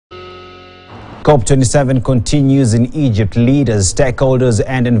COP27 continues in Egypt. Leaders, stakeholders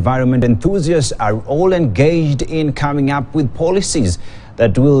and environment enthusiasts are all engaged in coming up with policies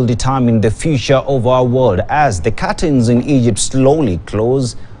that will determine the future of our world. As the curtains in Egypt slowly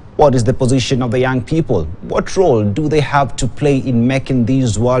close, what is the position of the young people? What role do they have to play in making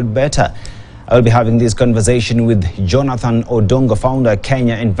this world better? I'll be having this conversation with Jonathan Odongo, founder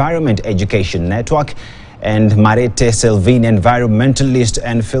Kenya Environment Education Network, and Marete Selvin, environmentalist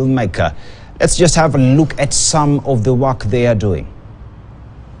and filmmaker. Let's just have a look at some of the work they are doing.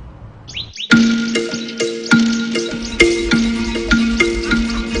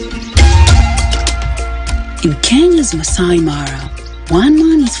 In Kenya's Masai Mara, one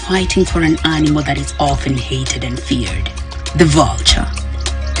man is fighting for an animal that is often hated and feared, the vulture.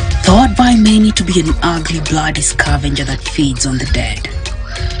 Thought by many to be an ugly, bloody scavenger that feeds on the dead.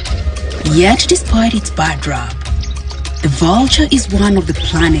 Yet, despite its bad rap, the vulture is one of the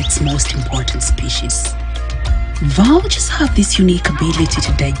planet's most important species. Vultures have this unique ability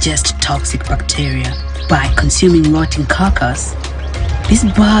to digest toxic bacteria. By consuming rotting carcass, these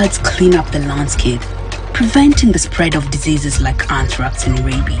birds clean up the landscape, preventing the spread of diseases like anthrax and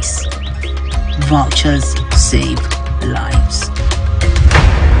rabies. Vultures save lives.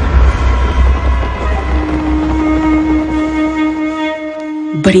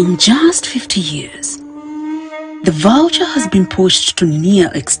 But in just 50 years, the vulture has been pushed to near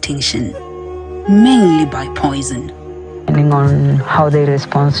extinction, mainly by poison. Depending on how they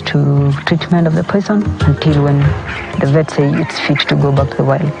respond to treatment of the poison, until when the vet say it's fit to go back to the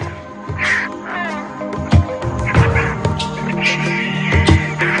wild.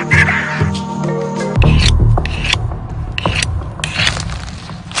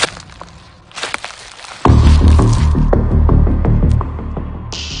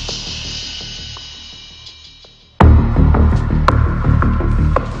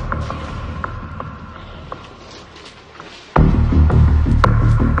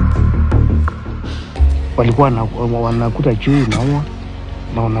 Walikuwa wanakuta chui maua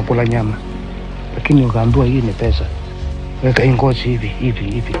na wanakula nyama, lakini ukaambiwa hii ni pesa, weka ngozi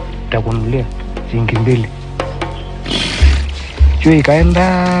hivi utakununulia shilingi 2. Chui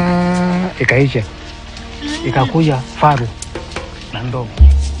ikaenda ikaisha, ikakuja faru na ndovu.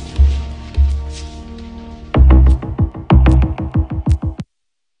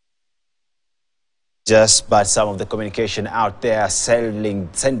 But some of the communication out there sending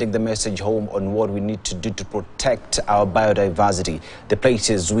the message home on what we need to do to protect our biodiversity, the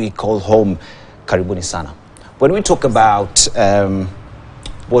places we call home. Karibuni sana. When we talk about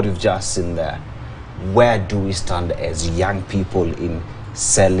what we've just seen there, where do we stand as young people in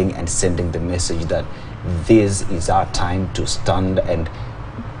selling and sending the message that this is our time to stand and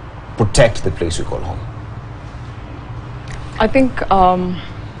protect the place we call home? I think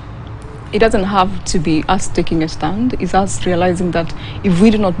it doesn't have to be us taking a stand. It's us realizing that if we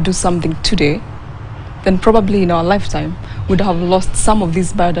do not do something today, then probably in our lifetime we'd have lost some of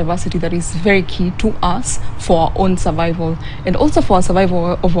this biodiversity that is very key to us for our own survival and also for our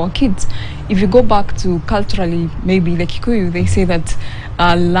survival of our kids. If you go back to culturally, maybe the Kikuyu, they say that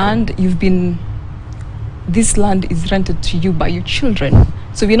this land is rented to you by your children.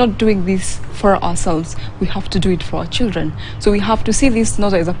 So we're not doing this for ourselves, we have to do it for our children. So we have to see this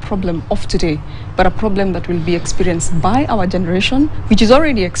not as a problem of today, but a problem that will be experienced by our generation, which is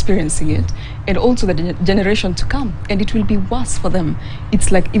already experiencing it, and also the generation to come, and it will be worse for them.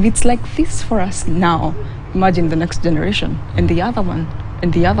 It's like, if it's like this for us now, imagine the next generation, and the other one,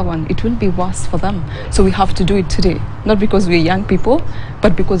 and the other one, it will be worse for them. So we have to do it today, not because we're young people,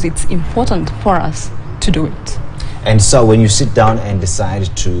 but because it's important for us to do it. And so when you sit down and decide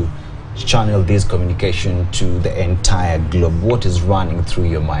to channel this communication to the entire globe, what is running through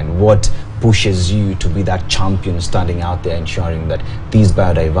your mind? What pushes you to be that champion standing out there ensuring that this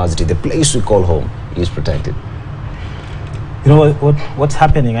biodiversity, the place we call home, is protected? You know what's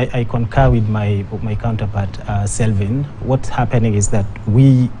happening, I concur with my counterpart, Selvin. What's happening is that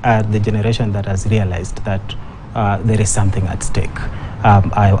we are the generation that has realized that there is something at stake.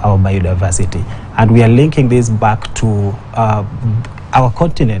 Our biodiversity, and we are linking this back to our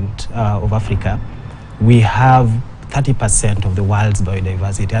continent of Africa. We have 30% of the world's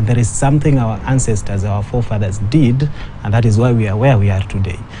biodiversity, and there is something our ancestors, our forefathers did, and that is why we are where we are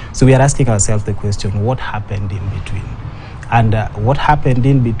today. So we are asking ourselves the question, what happened in between? And what happened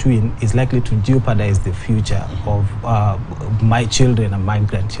in between is likely to jeopardize the future of my children and my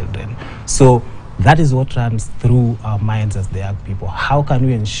grandchildren. So that is what runs through our minds as the young people. How can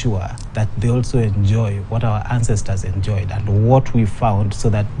we ensure that they also enjoy what our ancestors enjoyed and what we found, so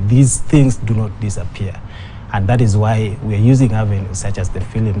that these things do not disappear? And that is why we're using avenues such as the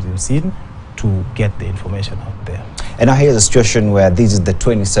films you've seen to get the information out there. And now here's a situation where this is the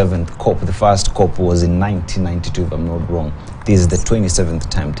 27th COP. The first COP was in 1992, if I'm not wrong. This is the 27th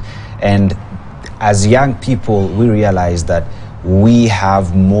attempt. And as young people, we realize that we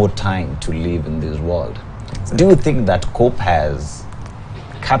have more time to live in this world. Exactly. Do you think that COP has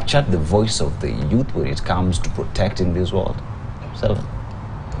captured the voice of the youth when it comes to protecting this world? Selvin?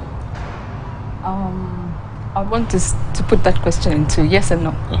 I want to put that question into yes and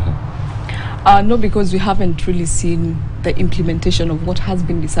no. No, because we haven't really seen the implementation of what has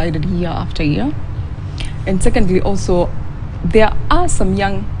been decided year after year. And secondly, also, there are some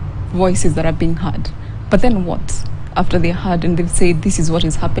young voices that are being heard. But then what? After they're heard and they've said this is what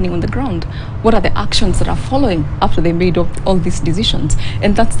is happening on the ground, what are the actions that are following after they made all these decisions?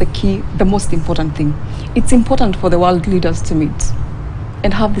 And that's the key, the most important thing. It's important for the world leaders to meet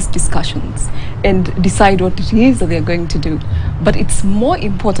and have these discussions and decide what it is that they're going to do. But it's more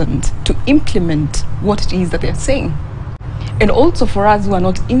important to implement what it is that they're saying. And also for us who are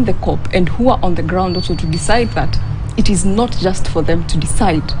not in the COP and who are on the ground also to decide that it is not just for them to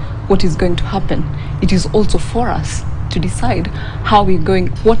decide what is going to happen. It is also for us to decide how we're going,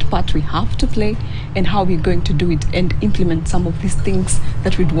 what part we have to play and how we're going to do it and implement some of these things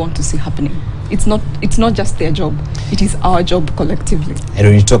that we'd want to see happening. It's not just their job, it is our job collectively. And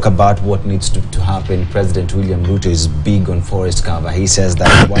when you talk about what needs to happen, President William Ruto is big on forest cover. He says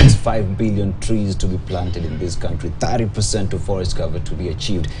that he wants 5 billion trees to be planted in this country, 30% of forest cover to be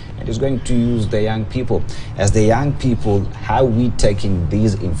achieved. And he's going to use the young people. As the young people, how are we taking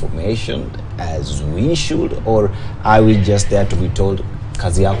this information as we should, or are we just there to be told,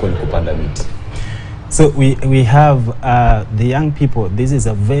 kazi yako ni kupanda miti? So we have the young people. This is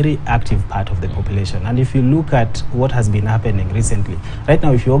a very active part of the population. And if you look at what has been happening recently, right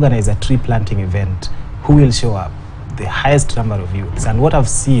now if you organize a tree planting event, who will show up? The highest number of youths. And what I've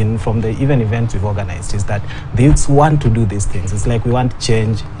seen from the events we've organized is that the youths want to do these things. It's like we want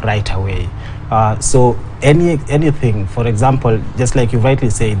change right away. So anything, for example, just like you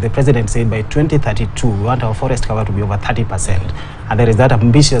rightly said, the president said by 2032 we want our forest cover to be over 30%. And there is that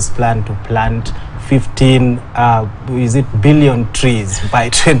ambitious plan to plant 15 billion trees by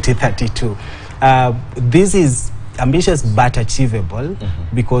 2032. This is ambitious but achievable,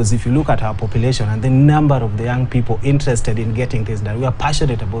 because if you look at our population and the number of the young people interested in getting this done, we are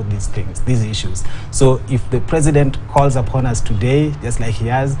passionate about these things, these issues. So if the president calls upon us today, just like he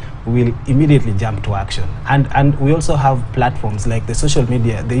has, we will immediately jump to action. And we also have platforms like the social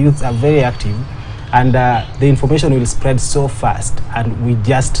media. The youths are very active, and the information will spread so fast, and we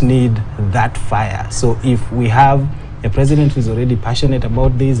just need that fire. So if we have a president who is already passionate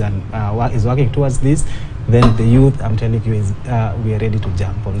about this and is working towards this, then the youth, I'm telling you, we are ready to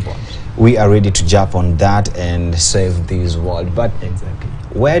jump on board. We are ready to jump on that and save this world. But exactly,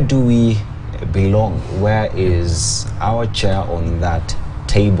 where do we belong? Where is our chair on that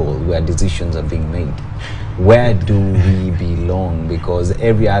table where decisions are being made? Where do we belong? Because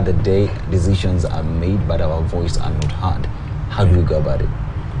every other day decisions are made but our voice are not heard. How do we go about it?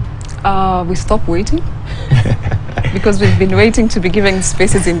 We stop waiting because we've been waiting to be given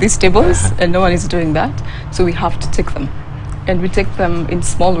spaces in these tables and no one is doing that. So we have to take them, and we take them in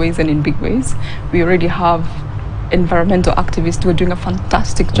small ways and in big ways. We already have environmental activists who are doing a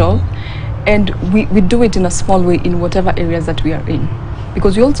fantastic job, and we do it in a small way in whatever areas that we are in.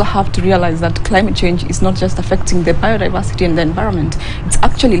 Because we also have to realize that climate change is not just affecting the biodiversity and the environment. It's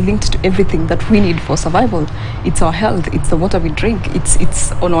actually linked to everything that we need for survival. It's our health, it's the water we drink,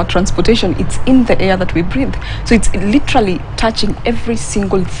 it's on our transportation, it's in the air that we breathe. So it's literally touching every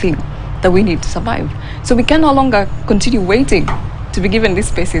single thing that we need to survive. So we can no longer continue waiting to be given these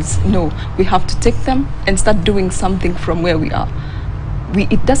spaces. No, we have to take them and start doing something from where we are.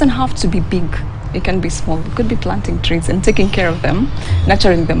 It doesn't have to be big. It can be small. It could be planting trees and taking care of them,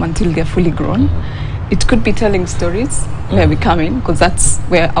 nurturing them until they're fully grown. It could be telling stories where we come in, because that's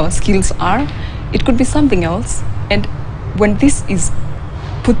where our skills are. It could be something else. And when this is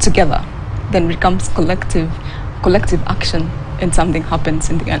put together, then it becomes collective action, and something happens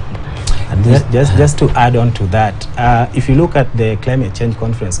in the end. And just to add on to that, if you look at the climate change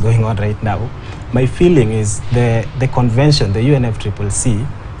conference going on right now, my feeling is the convention, the UNFCCC,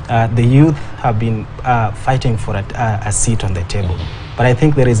 the youth have been fighting for a seat on the table. But I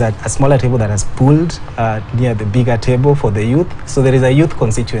think there is a smaller table that has pulled near the bigger table for the youth. So there is a youth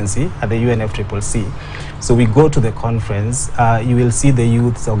constituency at the UNFCCC. So we go to the conference, you will see the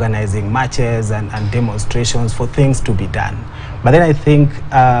youths organizing marches and demonstrations for things to be done. But then I think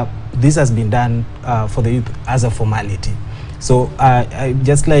this has been done for the youth as a formality. So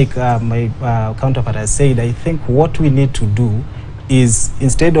just like my counterpart has said, I think what we need to do is,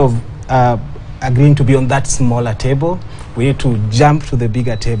 instead of agreeing to be on that smaller table. We need to jump to the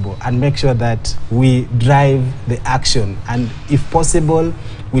bigger table and make sure that we drive the action. And if possible,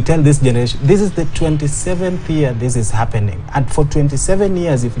 we tell this generation, this is the 27th year this is happening. And for 27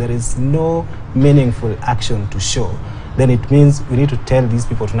 years, if there is no meaningful action to show, then it means we need to tell these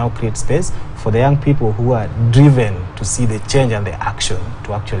people to now create space for the young people who are driven to see the change and the action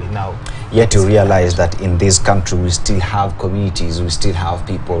to actually now. Yet to realize that in this country we still have communities, we still have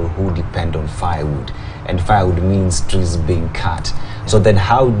people who depend on firewood, and firewood means trees being cut. So then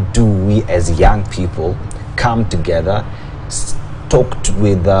how do we as young people come together, talk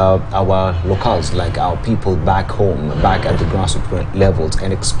with our locals, like our people back home, back at the grassroots levels,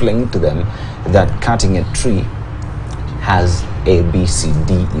 and explain to them that cutting a tree has A, B, C,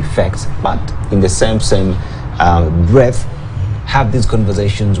 D effects, but in the same breath, have these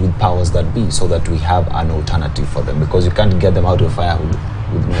conversations with powers that be so that we have an alternative for them, because you can't get them out of firewood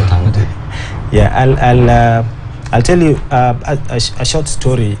with no alternative. Yeah, I'll tell you a short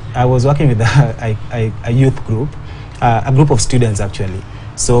story. I was working with a youth group, a group of students actually.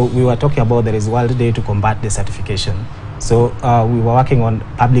 So we were talking about there is World Day to combat desertification. So we were working on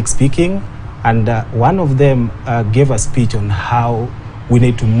public speaking, and one of them gave a speech on how we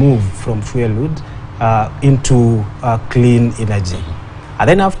need to move from fuel wood into clean energy. And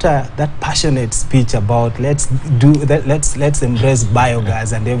then after that passionate speech about let's embrace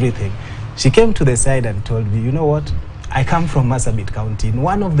biogas and everything, she came to the side and told me, you know what, I come from Marsabit County, in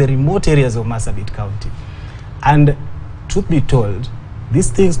one of the remote areas of Marsabit County. And truth be told, these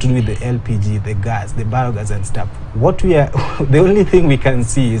things to do with the LPG, the gas, the biogas and stuff, what we are, the only thing we can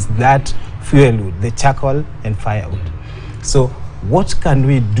see is that fuel wood, the charcoal and firewood. So what can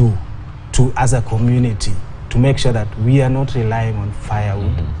we do to, as a community, to make sure that we are not relying on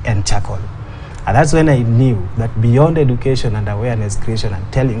firewood and charcoal? And that's when I knew that beyond education and awareness creation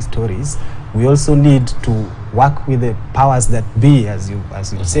and telling stories, we also need to work with the powers that be, as you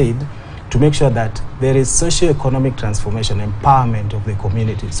said, to make sure that there is socio-economic transformation, empowerment of the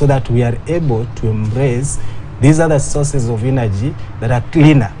community, so that we are able to embrace these other sources of energy that are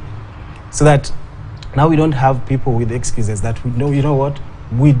cleaner, so that now we don't have people with excuses that we know, you know what,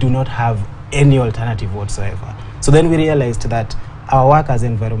 we do not have any alternative whatsoever. So then we realized that our work as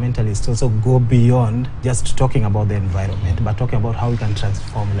environmentalists also go beyond just talking about the environment, but talking about how we can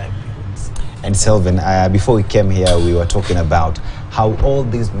transform livelihoods. And Selvin, before we came here, we were talking about how all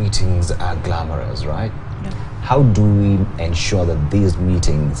these meetings are glamorous, right? Yeah. How do we ensure that these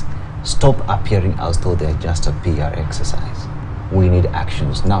meetings stop appearing as though they're just a PR exercise? We need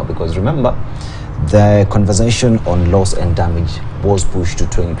actions now, because remember, the conversation on loss and damage was pushed to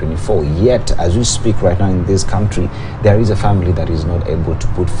 2024. Yet, as we speak right now in this country, there is a family that is not able to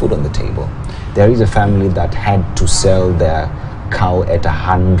put food on the table. There is a family that had to sell their cow at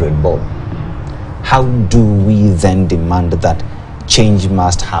 100 bob. How do we then demand that change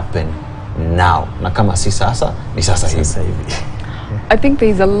must happen now? Na kama si sasa, ni sasa hivi. I think there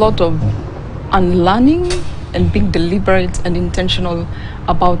is a lot of unlearning and being deliberate and intentional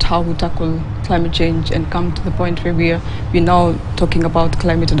about how we tackle climate change and come to the point where we're now talking about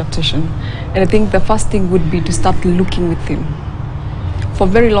climate adaptation. And I think the first thing would be to start looking within. For a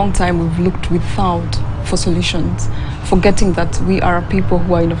very long time, we've looked without for solutions, forgetting that we are people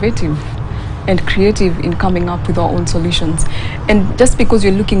who are innovative and creative in coming up with our own solutions. And just because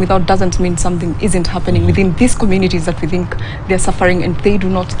you're looking without doesn't mean something isn't happening within these communities that we think they're suffering and they do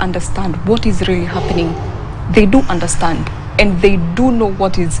not understand what is really happening. They do understand and they do know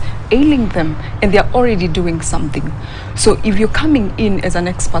what is ailing them, and they're already doing something. So if you're coming in as an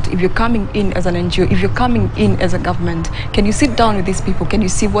expert, if you're coming in as an NGO, if you're coming in as a government, can you sit down with these people? Can you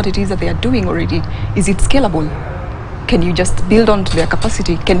see what it is that they are doing already? Is it scalable? Can you just build on to their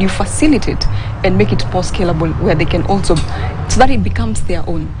capacity? Can you facilitate and make it more scalable, where they can also, so that it becomes their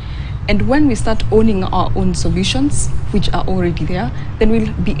own? And when we start owning our own solutions, which are already there, then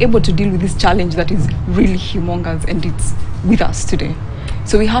we'll be able to deal with this challenge that is really humongous and it's with us today.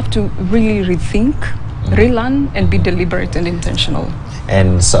 So we have to really rethink, relearn, and be deliberate and intentional.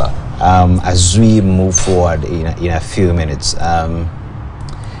 And so, as we move forward in a few minutes,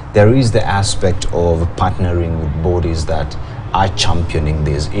 there is the aspect of partnering with bodies that are championing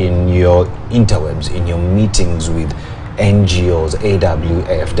this. In your interwebs, in your meetings with NGOs,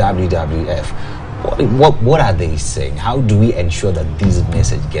 AWF, WWF, what are they saying? How do we ensure that this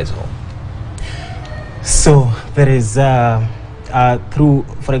message gets home? So there is, through,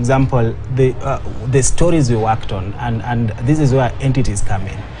 for example, the stories we worked on, and this is where entities come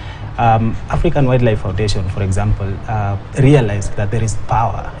in. African Wildlife Foundation, for example, realized that there is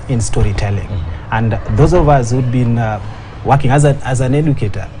power in storytelling. And those of us who've been working as an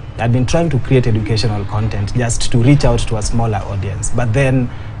educator, I'd been trying to create educational content just to reach out to a smaller audience. But then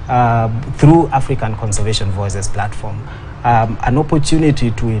through African Conservation Voices platform, an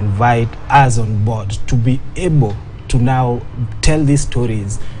opportunity to invite us on board to be able to now tell these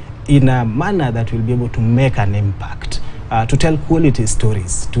stories in a manner that will be able to make an impact, to tell quality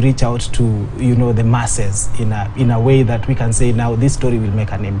stories, to reach out to the masses in a way that we can say now this story will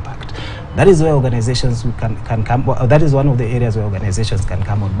make an impact. That is where organizations can come. That is one of the areas where organizations can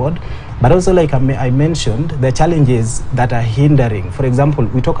come on board. But also, like I mentioned, the challenges that are hindering. For example,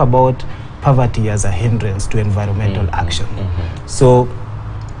 we talk about poverty as a hindrance to environmental action. So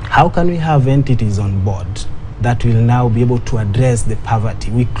how can we have entities on board that will now be able to address the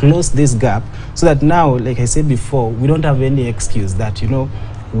poverty? We close this gap so that now, like I said before, we don't have any excuse that,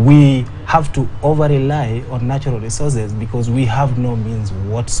 we have to over-rely on natural resources because we have no means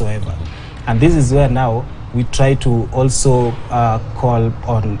whatsoever. And this is where now we try to also call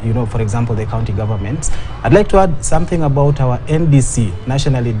on, for example, the county governments. I'd like to add something about our NDC,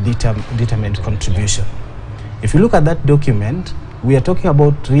 Nationally Determined Contribution. If you look at that document, we are talking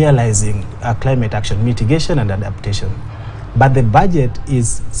about realizing climate action, mitigation and adaptation. But the budget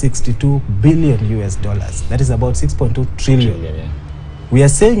is $62 billion US. That is about 6.2 trillion. Yeah. We are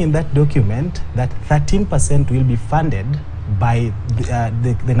saying in that document that 13% will be funded by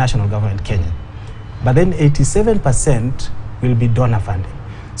the national government, Kenya. But then 87% will be donor funding.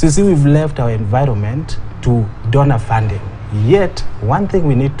 So you see, we've left our environment to donor funding. Yet, one thing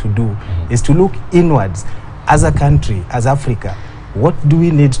we need to do is to look inwards as a country, as Africa. What do we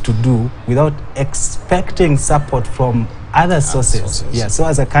need to do without expecting support from other sources? Yeah, so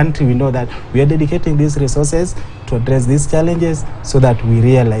as a country, we know that we are dedicating these resources to address these challenges so that we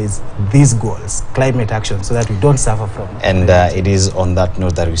realize these goals, climate action, so that we don't suffer from it. And it is on that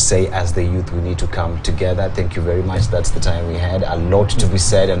note that we say, as the youth, we need to come together. Thank you very much. That's the time we had. A lot to be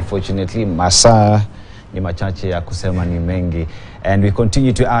said, unfortunately. Masaa ni machache ya kusema ni mengi. And we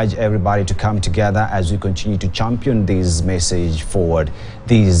continue to urge everybody to come together as we continue to champion this message forward.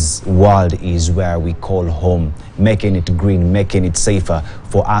 This world is where we call home, making it green, making it safer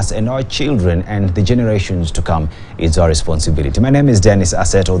for us and our children and the generations to come. It's our responsibility. My name is Dennis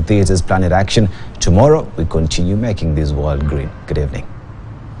Asseto. This is Planet Action. Tomorrow, we continue making this world green. Good evening.